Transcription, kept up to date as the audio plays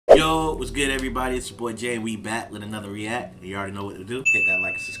Yo, what's good, everybody? It's your boy Jay. We back with another react. You already know what to do. Hit that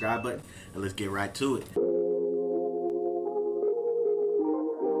like and subscribe button, and let's get right to it.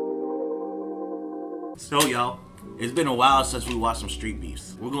 So, y'all, it's been a while since we watched some Street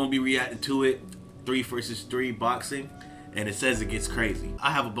Beefs. We're gonna be reacting to it, 3 versus 3 boxing, and it says it gets crazy.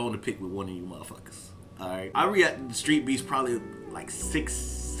 I have a bone to pick with one of you motherfuckers. All right, I reacted to Street Beefs probably like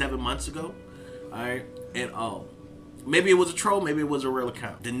 6-7 months ago. All right, and maybe it was a troll, maybe it was a real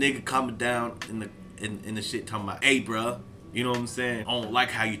account. The nigga coming down in the shit talking about, hey, bruh, you know what I'm saying? I don't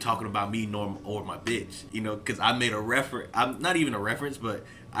like how you talking about me or my bitch, you know, because I made a reference. I'm not even a reference, but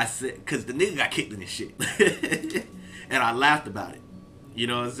I said, because the nigga got kicked in this shit. And I laughed about it. You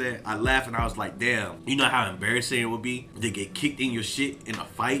know what I'm saying? I laughed and I was like, damn, you know how embarrassing it would be to get kicked in your shit in a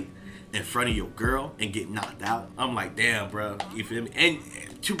fight in front of your girl and get knocked out? I'm like, damn, bro, you feel me? And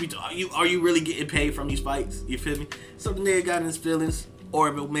to be, are you really getting paid from these fights? You feel me? So the nigga got in his feelings, or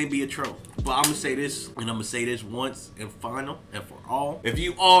it may be a troll. But I'm gonna say this, and I'm gonna say this once and final and for all. If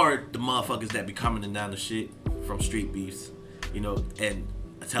you are the motherfuckers that be coming down the shit from Street Beefs, you know, and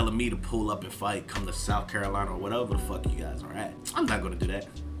telling me to pull up and fight, come to South Carolina or whatever the fuck you guys are at, I'm not gonna do that.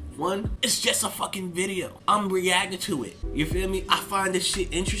 One, it's just a fucking video. I'm reacting to it. You feel me? I find this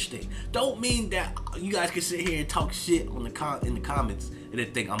shit interesting. Don't mean that you guys can sit here and talk shit on in the comments and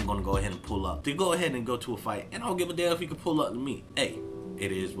then think I'm gonna go ahead and pull up. To go ahead and go to a fight, and I don't give a damn if you can pull up to me. Hey,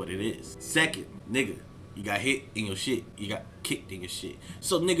 it is what it is. Second, nigga, you got hit in your shit. You got kicked in your shit.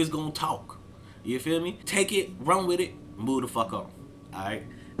 So niggas gonna talk. You feel me? Take it, run with it, move the fuck on. Alright?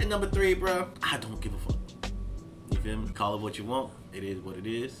 And number 3, bro, I don't give a fuck. You feel me? Call it what you want. It is what it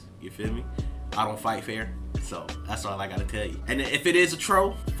is. You feel me? I don't fight fair. So that's all I gotta tell you. And if it is a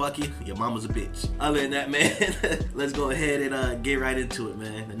troll, fuck you. Your mama's a bitch. Other than that, man, let's go ahead and get right into it,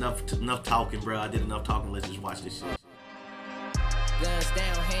 man. Enough talking, bro. I did enough talking. Let's just watch this shit. Guns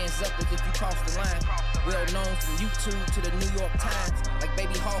down, hands up as if you cross the line. Well known from YouTube to the New York Times. Like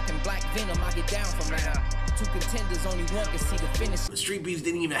Baby Hawk and Black Venom, I get down from now. 2 contenders, only one can see the finish. The Street Beefs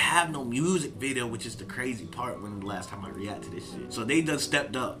didn't even have no music video, which is the crazy part when the last time I react to this shit. So they done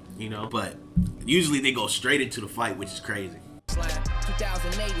stepped up, you know, but usually they go straight into the fight, which is crazy.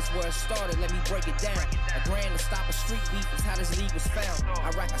 2008 is where it started, let me break it down. A grand to stop a street beef is how this league was found.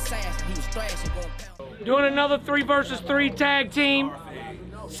 Iraq assassin, he was thrashing, going pound. Doing another 3 versus 3 tag team,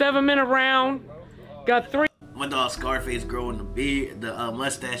 7-minute round. Got 3. My dog Scarface growing the beard, the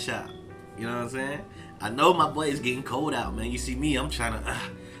mustache out. You know what I'm saying? I know my boy is getting cold out, man. You see me, I'm trying to,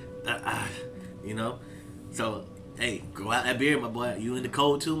 you know? So, hey, grow out that beard, my boy. You in the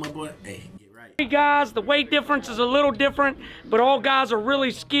cold too, my boy? Hey, get right. 3 guys, the weight difference is a little different, but all guys are really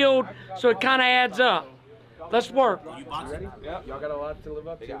skilled, so it kind of adds up. Let's work. You boxing? Yeah, y'all got a lot to live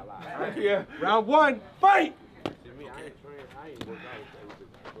up to. Yeah. Round 1, fight!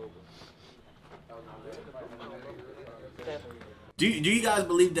 Do you guys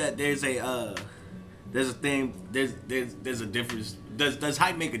believe that there's a thing, there's a difference? Does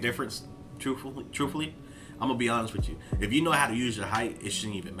height make a difference? Truthfully, I'm gonna be honest with you. If you know how to use your height, it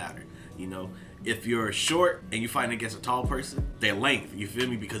shouldn't even matter. You know, if you're short and you fight against a tall person, their length, you feel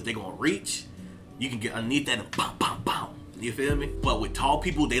me? Because they're gonna reach, you can get underneath that and bam, bam, bam. You feel me? But with tall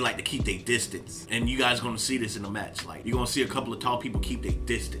people, they like to keep their distance. And you guys gonna see this in the match. Like, you're gonna see a couple of tall people keep their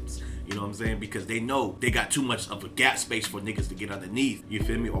distance. You know what I'm saying? Because they know they got too much of a gap space for niggas to get underneath, you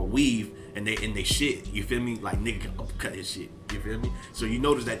feel me? Or weave and they shit, you feel me? Like, nigga can uppercut his shit, you feel me? So you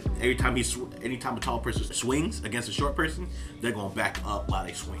notice that anytime a tall person swings against a short person, they're gonna back up while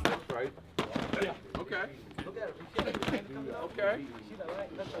they swing. Right. Yeah. Okay. Okay.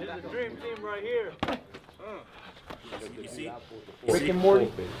 This is a dream team right here. You see? Rick and Morty.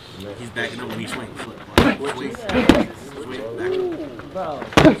 He's backing up when he swings. Swing, back up.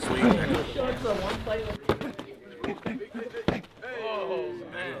 Swing, back up. Oh,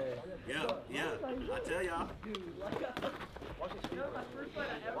 man. Yeah, I tell y'all.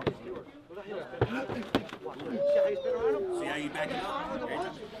 See how you backing up?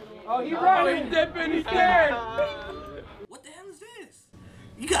 Oh, he running, dipping, he's scared. What the hell is this?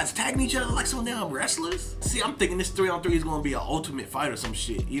 You guys tagging each other like some damn wrestlers? See, I'm thinking this 3-on-3 is gonna be an ultimate fight or some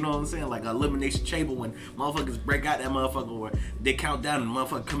shit. You know what I'm saying? Like an elimination chamber when motherfuckers break out that motherfucker or they count down and the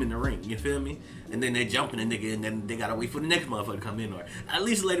motherfucker come in the ring. You feel me? And then they jumping the nigga and then they gotta wait for the next motherfucker to come in, or at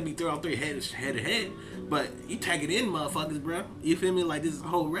least let it be 3-on-3 head to head. But you tagging in motherfuckers, bro. You feel me? Like this is a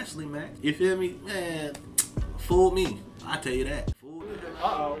whole wrestling match. You feel me? Man, fooled me. I tell you that. Fooled me.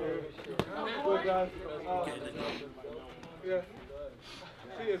 Uh-oh. Good, guys. Okay, let's go. Yeah.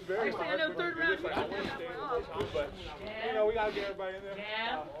 it's very hard. Third round. But you know, we gotta get everybody in there.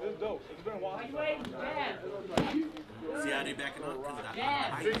 This is dope. It's been a while. See how they backing up? 'Cause of the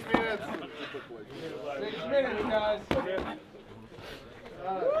 6 minutes. 6 minutes, guys.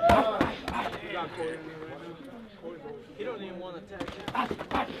 You don't even want to tag.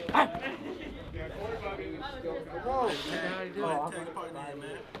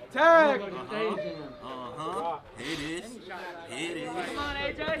 Tag! Uh-huh. Here it is. Here it is. Come on,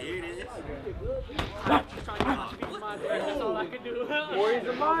 AJ. Here it is. That's all I can do. Warriors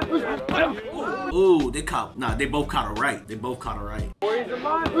of Monster. Ooh, they both caught it right. They both caught it right. Warriors of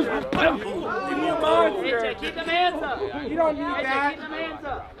Monster. AJ, keep them hands up. You don't need AJ, that. keep them hands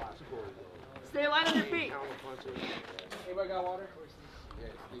up. Stay light on your feet. Anybody got water?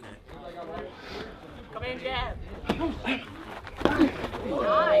 Come in, jab. Put your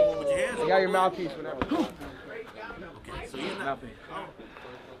hands You up. got your mouthpiece whenever. Okay, so you're not.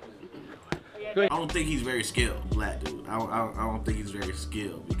 I don't think he's very skilled, black dude. I don't think he's very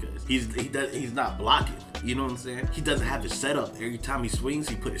skilled because he's not blocking. You know what I'm saying? He doesn't have his setup. Every time he swings,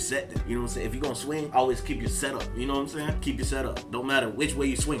 he put his set there. You know what I'm saying? If you're gonna swing, always keep your setup. You know what I'm saying? Keep your setup. Don't matter which way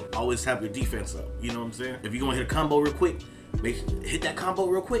you swing. Always have your defense up. You know what I'm saying? If you're gonna hit a combo real quick, hit that combo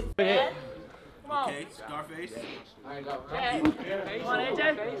real quick. Okay, Scarface. Come on,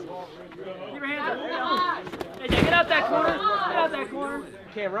 AJ. Keep your hands up. AJ, get out that corner. Get out that corner.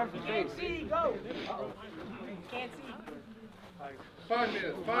 Can't run from face. See, go. Can't see. 5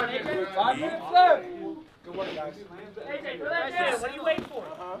 minutes. 5 minutes. AJ. 5 minutes left. Good work, guys. AJ, throw that down. What are you waiting for?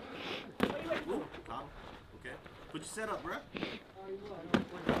 Calm. Okay. Put your setup, bro. You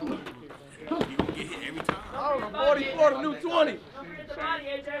gonna get hit every time. Oh, the 44 to new 20. Don't forget the body,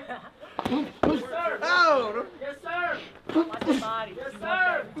 AJ. Yes, sir. Oh, Yes, sir. Watch the body. Yes,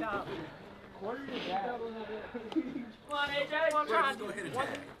 sir. Come on, AJ. Come on, Bro, just go ahead and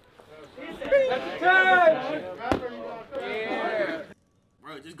tag. tag. Yeah.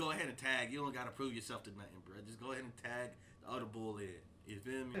 Bro, just go ahead and tag. You don't gotta prove yourself to nothing, bro. Just go ahead and tag the other bull in. You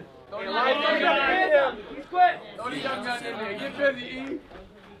feel me? Don't He's quick. leave young gun in there. Get busy, E.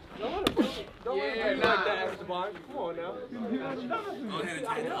 Don't like that, Esteban. Come on now. Go ahead and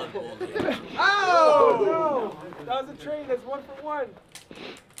tag the other bull in. Oh! That was a trade. That's 1 for 1.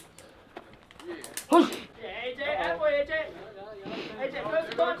 Yeah, AJ, halfway, AJ. AJ, throw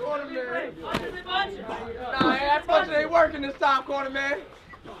the bunch. Punch the bunch. Nah, that punching ain't working this time, corner man.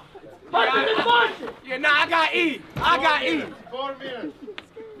 Punch the bunch. Yeah, nah, I got E. I got E.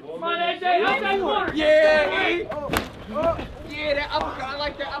 Come on, AJ, out that corner. Yeah, E. Yeah, that uppercut. I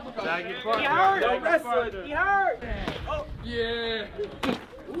like that uppercut. He hurt. He hurt. Yeah.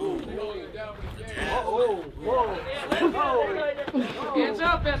 Hands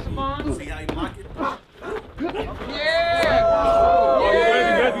up, Esteban. See how you block it? Yeah.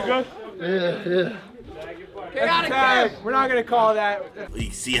 We're not gonna call that.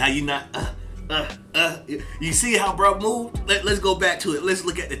 You see how you not you see how bro moved? Let's go back to it. Let's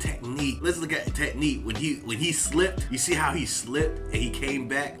look at the technique. Let's look at the technique. When he slipped, you see how he slipped and he came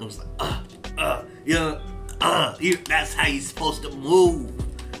back and was like, that's how he's supposed to move.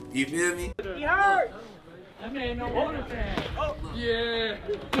 You feel me? He hurt. That man no water tag. Yeah.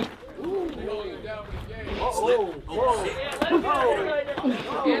 Slip. Oh shit. Yeah, let him go.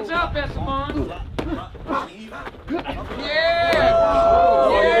 Hands up, Esteban.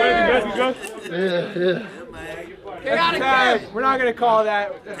 Tag. We're not gonna call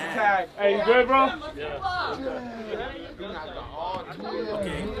that. That's a tag. Hey, you good, bro?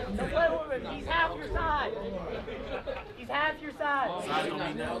 Okay. He's half your size. He's half your size. Size don't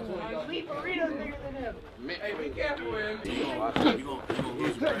mean nothing. Sweet burrito's bigger than him. Hey, be careful with him. You gonna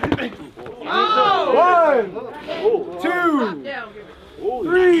lose your brain. One, two,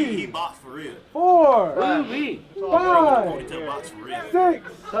 three, He boxed for real. 4, 5, He took box for real.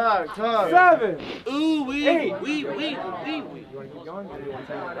 6, 7, Ooh wee. 8.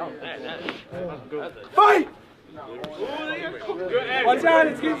 Fight! Watch out,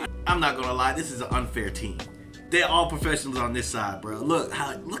 it's getting... I'm not gonna lie, this is an unfair team. They're all professionals on this side, bro. Look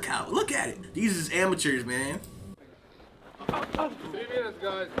at it. These is amateurs, man. 3 minutes,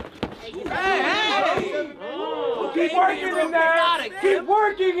 guys. Hey! Keep working in there. Keep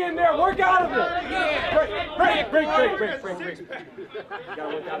working in there. Work out of it. Break. You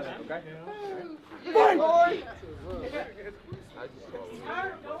gotta work out of it, okay? Fight!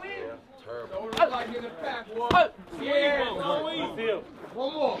 I like in the back, boy. Yeah.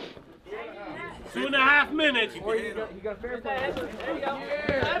 One more. 2.5 minutes. You got a fair play. There you go.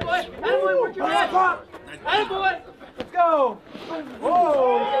 Attaboy, work your head. Attaboy. Let's go.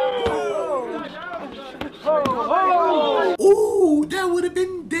 Whoa. Ooh, that would have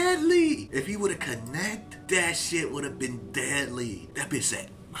been connect, that shit would have been deadly. That bitch said,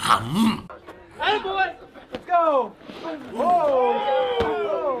 Hey, boy. Let's go. Whoa.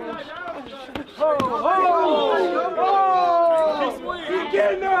 Keep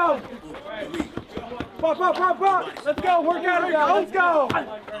getting them. Pop. Let's go. Work out of that. Let's go.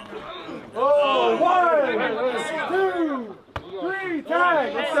 Oh, 1, 2, 3.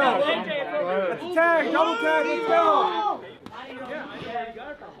 Tag. Let's go. That's a tag. Double tag. Let's go.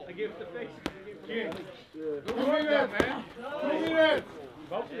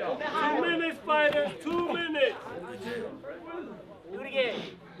 Two minutes, fighters. 2 minutes. Do it again.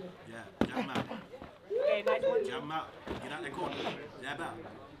 Yeah, jab him out. Okay, nice one. Jab him out. Get out that corner. Jab out.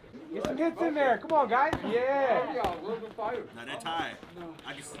 Get some hits in there. Come on, guys. Yeah. Now they're tired.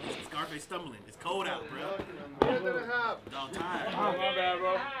 I can see Scarface stumbling. It's cold out, bro. Dog tired. My bad,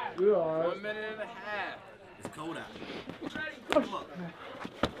 bro. 1 minute and a half. It's cold out. Come on.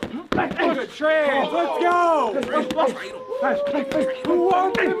 Good trade. Let's go. Who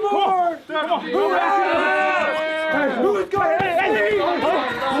wants it more? Who has it? Who's going to see?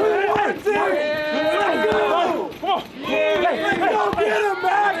 Who wants it? Let's go. Let's go. Get him back. Get him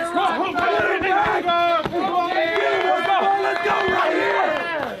back. Let's go right here.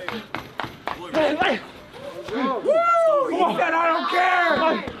 Woo! He said, I don't care.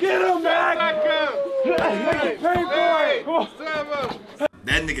 Get him back. Pay for it.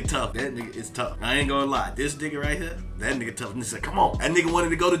 That nigga tough. That nigga is tough. I ain't gonna lie. This nigga right here, that nigga tough. And he said, come on. That nigga wanted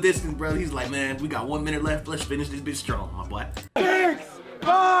to go the distance, bro. He's like, man, we got 1 minute left. Let's finish this bitch strong, my boy. 6,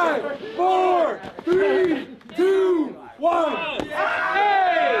 5, 4, 3, 2, 1.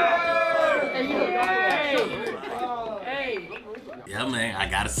 Yeah, man, I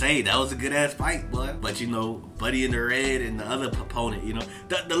gotta say, that was a good ass fight, boy. But you know, Buddy in the red and the other opponent, you know,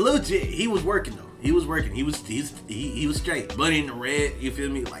 the legit, he was working though. He was working. He was straight. Buddy in the red, you feel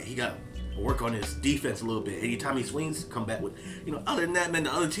me? Like he got to work on his defense a little bit. Anytime he swings, come back with, you know. Other than that, man,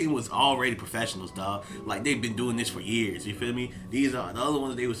 the other team was already professionals, dog. Like they've been doing this for years. You feel me? These are the other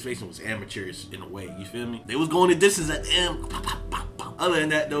ones they was facing was amateurs in a way. You feel me? They was going the distance at the end. Other than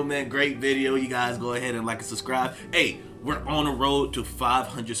that, though, man, great video. You guys go ahead and like and subscribe. Hey, we're on the road to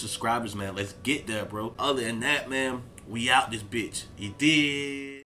 500 subscribers, man. Let's get there, bro. Other than that, man, we out this bitch. You did.